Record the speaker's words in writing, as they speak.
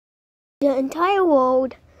the entire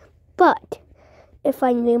world, but if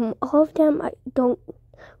I name all of them, I don't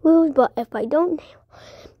lose, but if I don't name,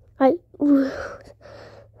 I lose.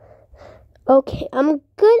 Okay, I'm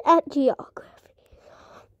good at geography.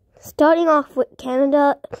 Starting off with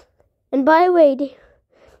Canada, and by the way, they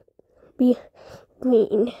be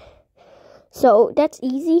green. So that's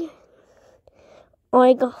easy. Oh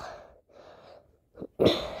my god.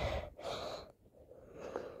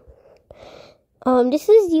 This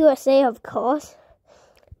is USA, of course.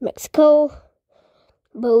 Mexico,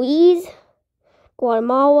 Belize,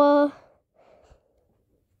 Guatemala,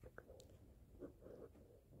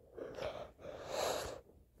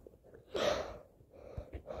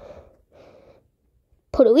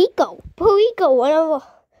 Puerto Rico, one of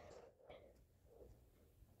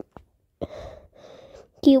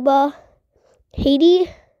Cuba, Haiti,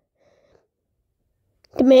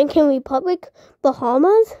 Dominican Republic,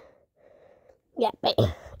 Bahamas. Yeah,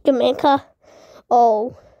 Jamaica.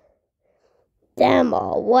 Oh, damn!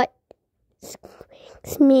 What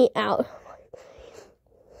freaks me out?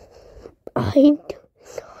 I don't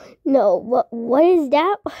know. What is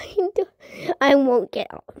that? I won't get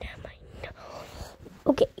out.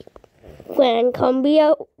 Okay, Gran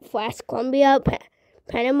Colombia, West Colombia,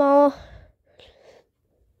 Panama.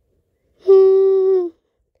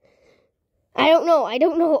 I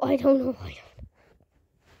don't know.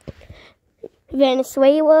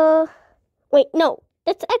 Venezuela. Wait, no,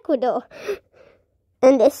 that's Ecuador.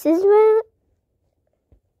 And this is where.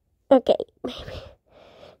 Okay, maybe.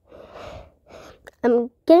 I'm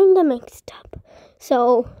getting them mixed up.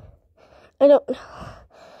 So, I don't know.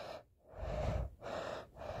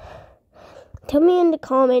 Tell me in the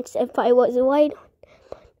comments if I was right.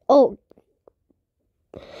 Oh,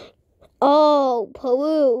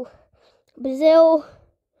 Peru, Brazil,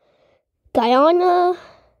 Guyana,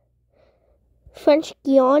 French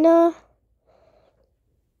Guiana,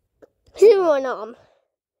 Suriname.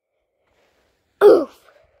 Oof.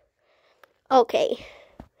 Okay.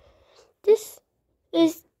 This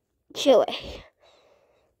is Chile.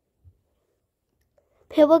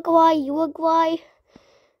 Paraguay, Uruguay,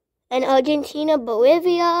 and Argentina,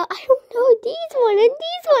 Bolivia. I don't know these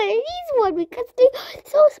one because they're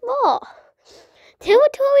so small.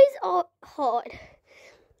 Territories are hard.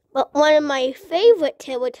 But one of my favorite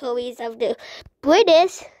territories of the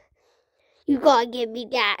British, you gotta give me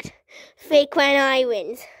that. Falkland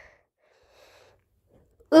Islands.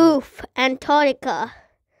 Oof, Antarctica.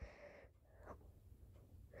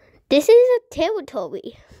 This is a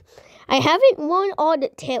territory. I haven't won all the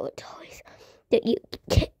territories that you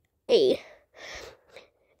can.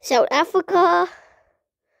 South Africa,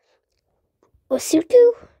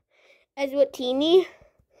 Lesotho, Eswatini.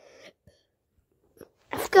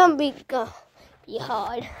 It's gonna be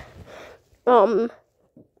hard.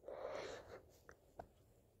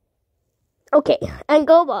 Okay,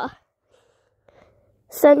 Angola,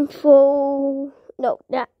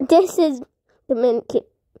 this is Dominican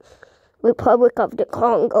Republic of the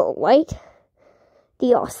Congo, right?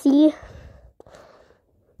 DRC.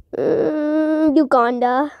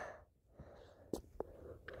 Uganda.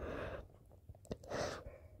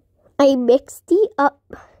 I mixed it up,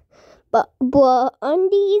 but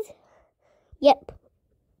Burundi's, yep,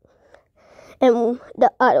 and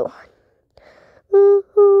the other one.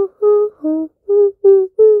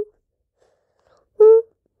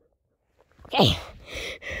 Okay.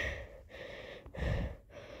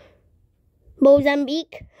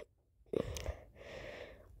 Mozambique.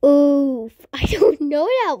 Oof, I don't know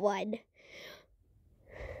that one.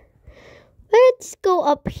 Let's go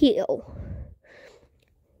up here.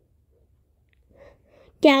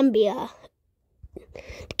 Gambia.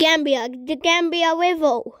 The Gambia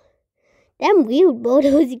River. Them weird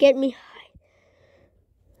boulders get me high.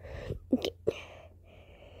 Okay.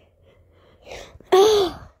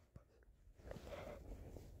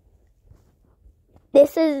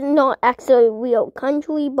 This is not actually a real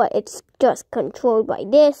country, but it's just controlled by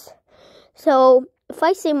this. So, if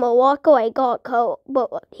I say Morocco, I got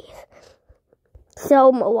both of these.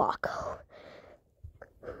 So, Morocco.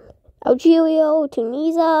 Algeria,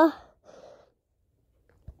 Tunisia,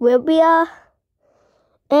 Libya,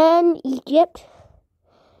 and Egypt.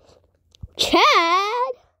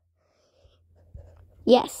 Chad!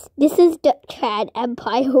 Yes, this is the Chad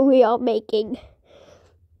Empire we are making.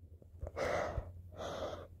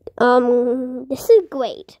 This is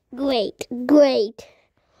great.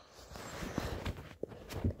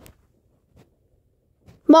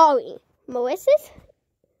 Mauritius?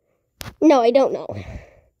 No, I don't know.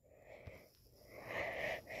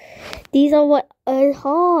 These are what are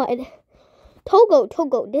hard.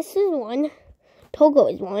 Togo, this is one. Togo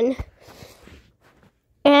is one.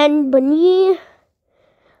 And Benin.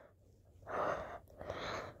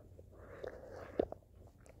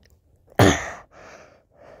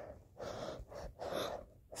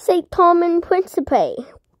 St. Thomas and Principe.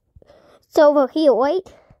 So over here, right?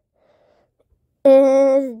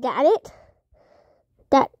 Is that it?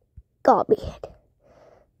 That gotta be it.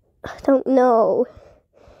 I don't know.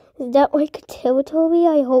 Is that like a territory?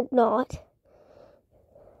 I hope not.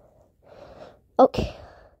 Okay.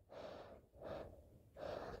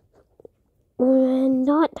 We're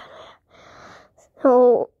not.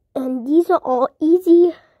 So, and these are all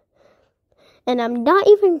easy. And I'm not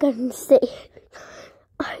even gonna say it.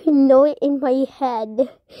 I know it in my head.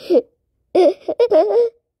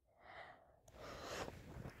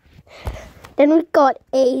 Then we got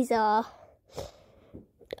Asia.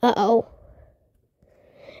 Uh-oh.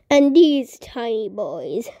 And these tiny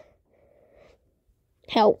boys.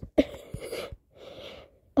 Help.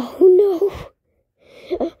 Oh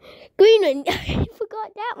no. Greenland. I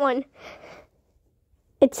forgot that one.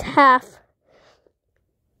 It's half.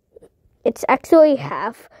 It's actually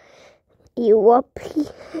half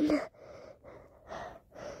European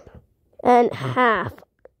and half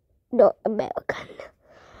North American.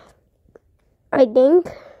 I think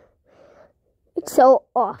it's so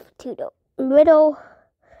off to the middle.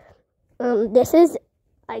 This is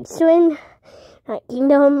Iceland,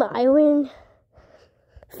 Kingdom Island,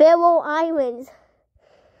 Faroe Islands.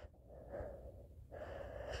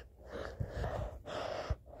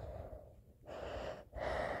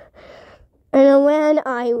 And Aran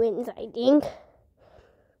Islands, I think.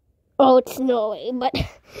 Oh, it's Norway, but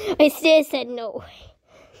I still said Norway.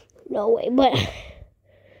 Norway, but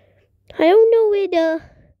I don't know where the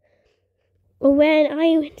Aran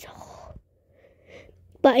Islands are.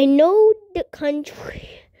 But I know the country.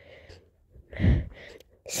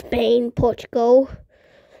 Spain, Portugal,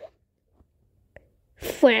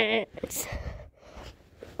 France.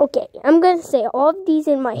 Okay, I'm gonna say all of these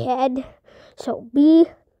in my head, so be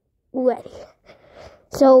ready.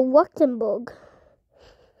 So, Luxembourg.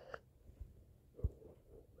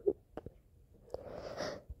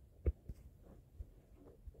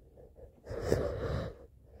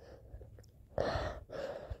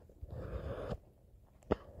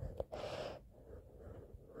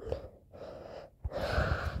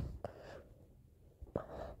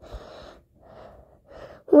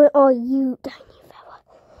 Where are you, tiny fella?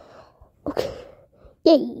 Okay.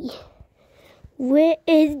 Yay. Where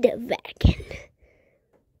is the Vatican?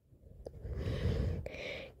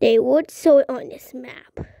 They would show it on this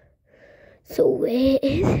map. So where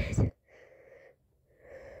is it?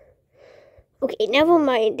 Okay, never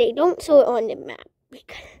mind. They don't show it on the map.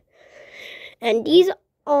 And these are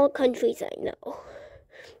all countries I know.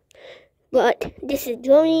 But this is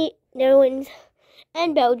Germany, Netherlands,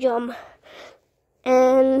 and Belgium.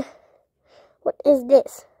 And what is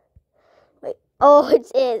this? Wait, oh,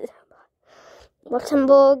 it is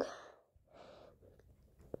Luxembourg.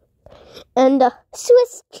 And the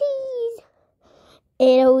Swiss cheese.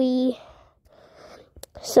 Italy.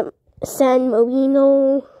 San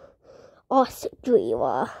Marino.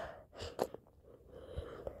 Austria.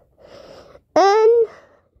 And,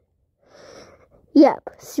 yep,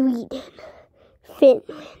 Sweden.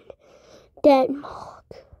 Finland. Denmark.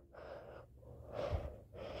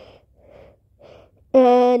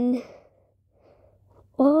 And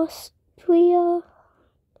Austria,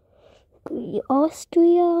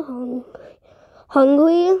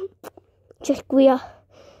 Hungary, Czechia,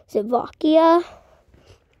 Slovakia,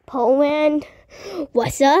 Poland,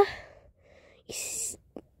 Russia,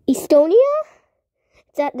 Estonia,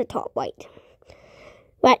 it's at the top right,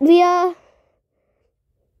 Latvia,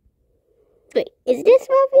 wait, is this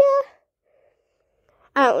Latvia?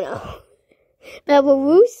 I don't know,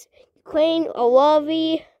 Belarus, Ukraine, I love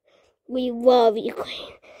you. We love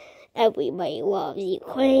Ukraine. Everybody loves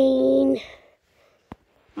Ukraine.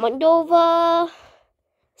 Moldova,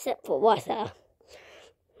 except for Russia.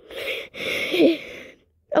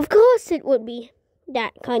 Of course it would be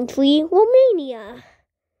that country, Romania.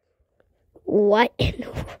 What in the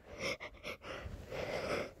world?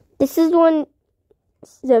 This is one,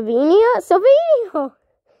 Slovenia?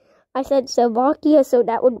 I said Slovakia, so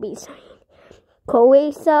that would be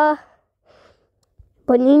Croatia.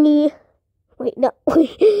 Bonini, wait, no,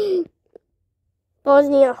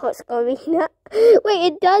 Bosnia-Herzegovina. Wait,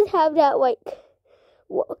 it does have that, like,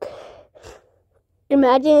 look.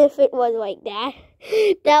 Imagine if it was like that.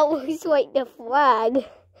 That looks like the flag.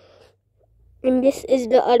 And this is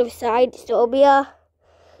the other side, Serbia.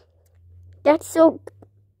 That's so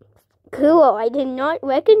cool. I did not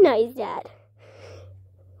recognize that.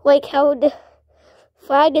 Like how the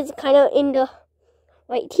flag is kind of in the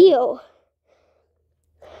right here.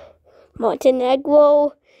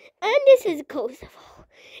 Montenegro, and this is Kosovo.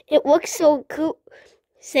 It looks so cool,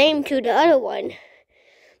 same to the other one.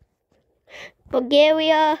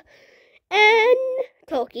 Bulgaria and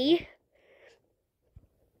Turkey.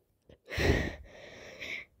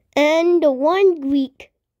 And the one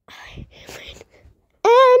Greek island.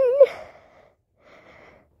 And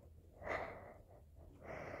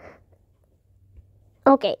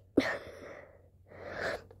okay.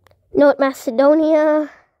 North Macedonia.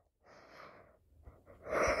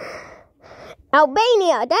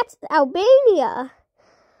 Albania. That's Albania.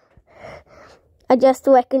 I just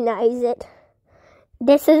recognize it.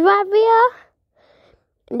 This is Latvia.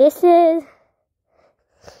 This is...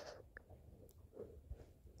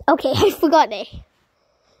 Okay, I forgot it.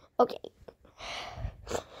 Okay.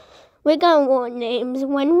 We're gonna want names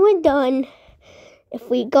when we're done. If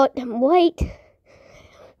we got them right.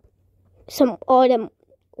 Some of them.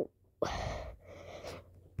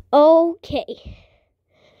 Okay.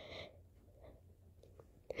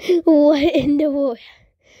 What in the world?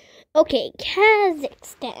 Okay,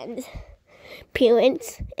 Kazakhstan's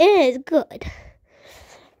appearance is good.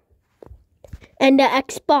 And the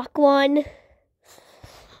Xbox One,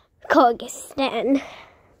 Kyrgyzstan.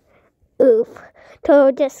 Oof.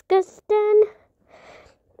 Kyrgyzstan.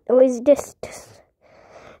 Or is this just...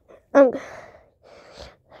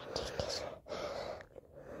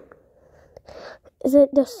 Is it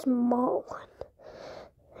the small one?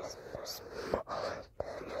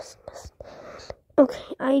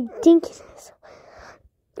 Okay, I think it is.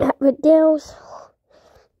 Videos.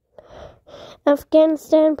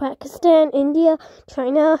 Afghanistan, Pakistan, India,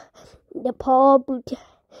 China, Nepal, Bhutan,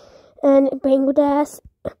 and Bangladesh,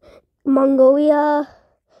 Mongolia,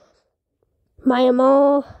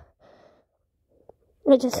 Myanmar.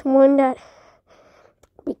 I just won that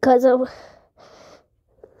because of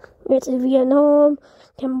it's Vietnam,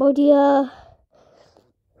 Cambodia.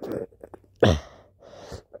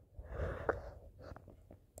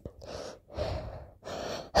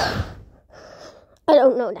 I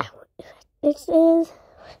don't know that one. This is,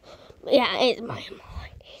 yeah, it's Myanmar.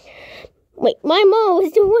 Wait, Myanmar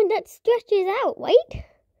is the one that stretches out, right?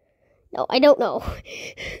 No, I don't know.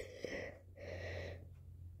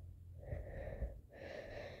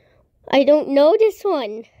 I don't know this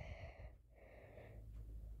one.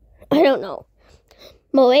 I don't know.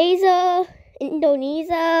 Malaysia,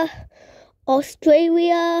 Indonesia,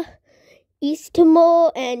 Australia, East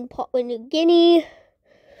Timor, and Papua New Guinea.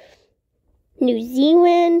 New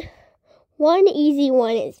Zealand. One easy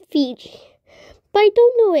one is Fiji, but I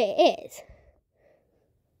don't know where it is.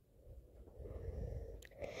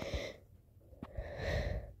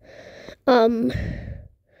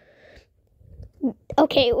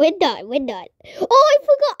 Okay, we're done. Oh, I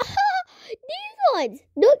forgot. These ones.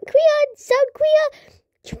 North Korea, South Korea,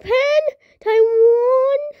 Japan,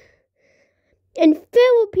 Taiwan, and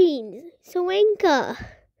Philippines. Sri Lanka.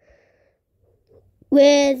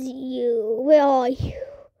 Where are you?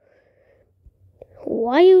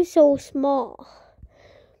 Why are you so small?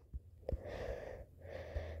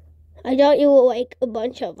 I thought you were like a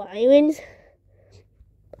bunch of islands.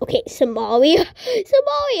 Okay, Somalia.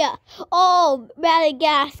 Oh,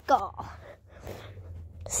 Madagascar.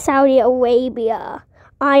 Saudi Arabia.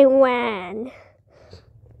 Iran.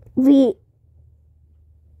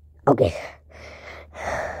 Okay.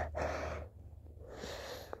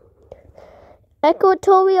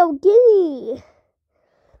 Equatorial Guinea.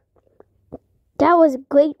 That was a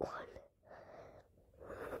great one.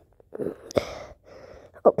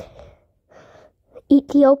 Okay.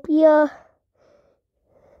 Ethiopia.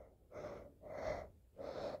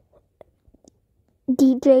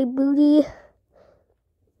 DJ Booty.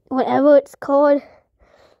 Whatever it's called.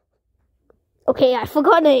 Okay, I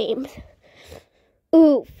forgot names.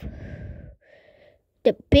 Oof.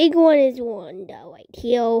 The big one is Rwanda right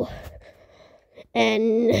here.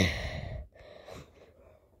 And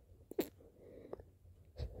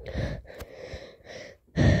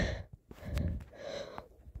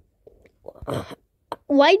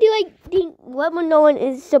why do I think Lebanon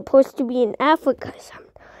is supposed to be in Africa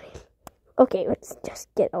sometimes? Okay, let's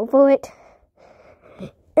just get over it.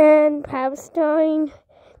 And Palestine,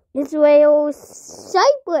 Israel,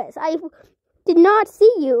 Cyprus. I did not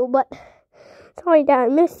see you, but sorry that I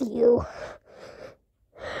missed you.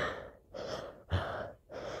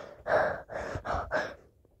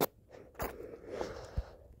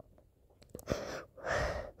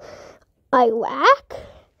 Iraq?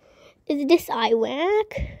 Is this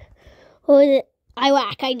Iraq? Or is it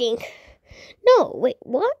Iraq, I think? No, wait,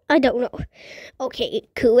 what? I don't know. Okay,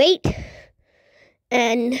 Kuwait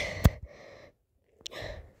And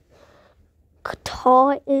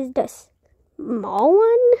Qatar is the small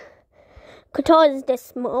one. Qatar is the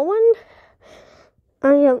small one. I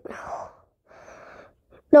don't know.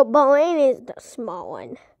 No, Bahrain is the small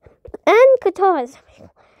one. And Qatar is the big one.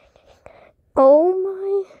 Oh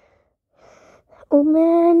my. Oh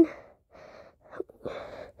man.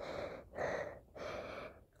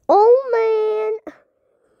 Oh man.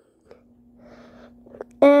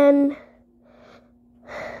 And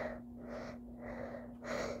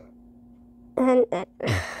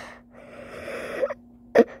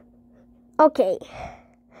okay.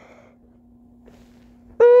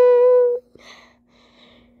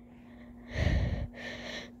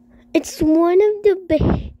 It's one of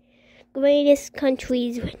the greatest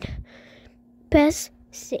countries with best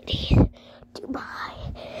cities. Dubai.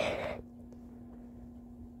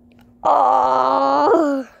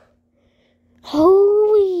 Oh,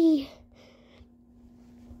 holy.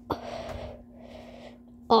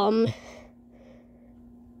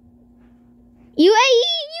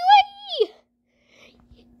 UAE.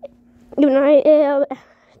 United Arab.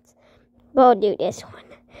 We'll do this one.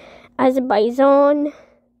 Azerbaijan.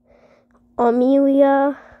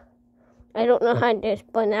 Armenia. I don't know how to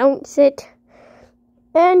pronounce it.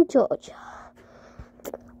 And Georgia.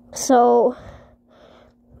 So,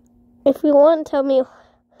 if you want to tell me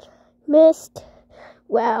missed,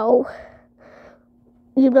 well,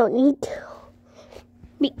 you don't need to.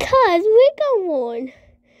 Because we're going to warn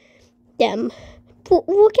them.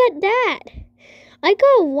 Look at that. I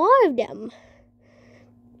got a lot of them.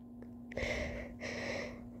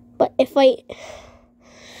 But if I...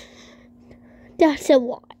 That's a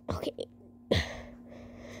lot. Okay.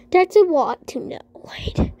 That's a lot to know,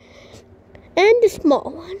 right? And the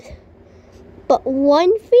small ones. But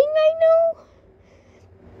one thing I know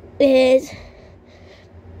is...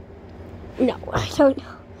 No, I don't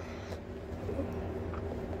know.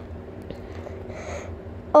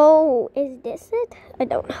 Oh, is this it? I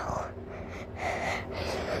don't know.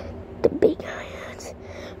 The big islands.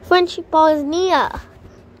 French Bosnia.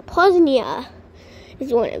 Bosnia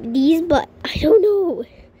is one of these, but I don't know.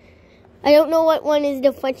 I don't know what one is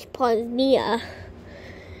the French Bosnia.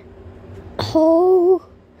 Oh.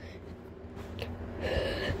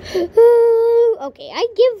 Okay, I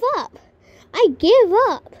give up. I give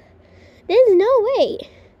up. There's no way.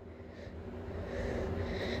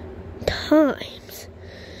 Times.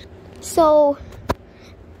 So,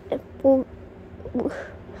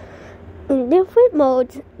 in different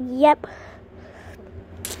modes, yep.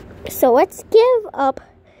 So let's give up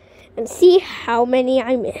and see how many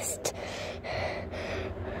I missed.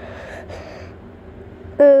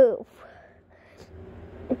 Oh,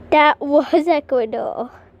 that was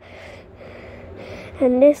Ecuador.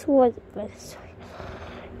 And this was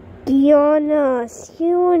Guyana,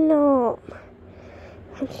 Suriname,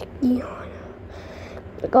 Guyana.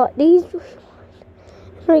 I got these ones.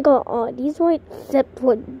 I got all these ones except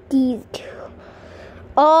for these two.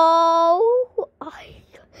 Oh,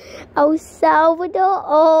 El Salvador.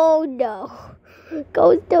 Oh no,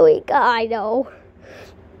 Costa Rica. I know.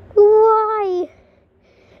 Why?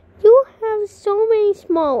 You have so many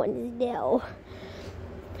small ones now.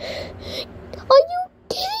 Are you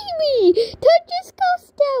kidding me?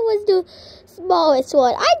 Tajikistan was the smallest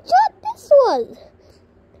one. I got this one.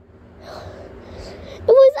 It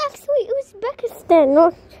was actually Uzbekistan.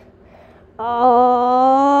 Not...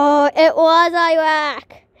 Oh, it was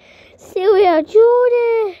Iraq. Syria,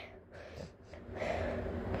 Jordan.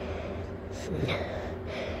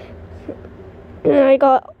 And I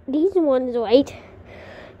got these ones right.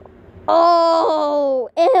 Oh,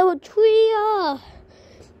 Eritrea.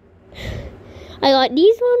 I got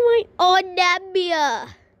these one right. Oh,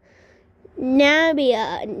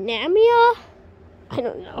 Namibia. I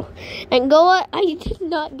don't know. Angola, I did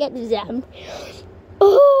not get them.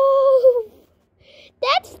 Oh,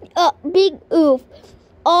 that's a big oof.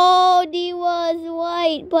 Oh, he was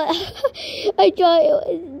white, but I thought it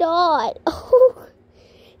was not. Oh.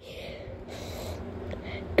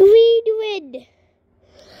 Greenland.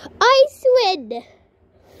 Iceland.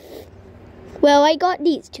 Well, I got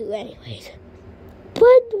these two anyways.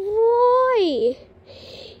 But why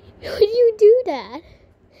would you do that?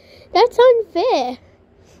 That's unfair.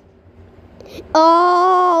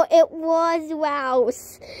 Oh, it was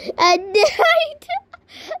Laos. And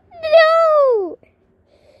no.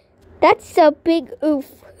 That's a big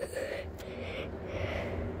oof.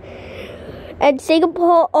 And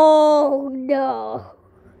Singapore, oh no.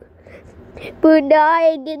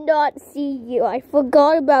 Brunei, I did not see you. I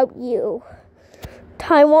forgot about you.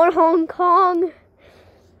 Taiwan, Hong Kong.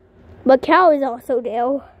 Macau is also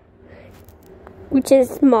there. which is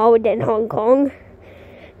smaller than Hong Kong.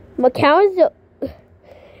 Macau is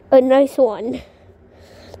a nice one.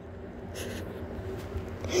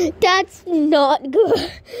 That's not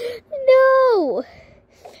good. No.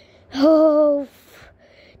 Oh,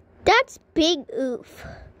 that's big oof.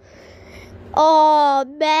 Oh,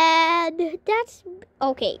 man. That's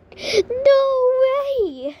okay. No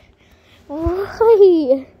way.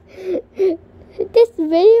 Why? This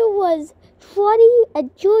video was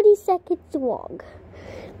 20 seconds long.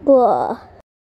 Blah.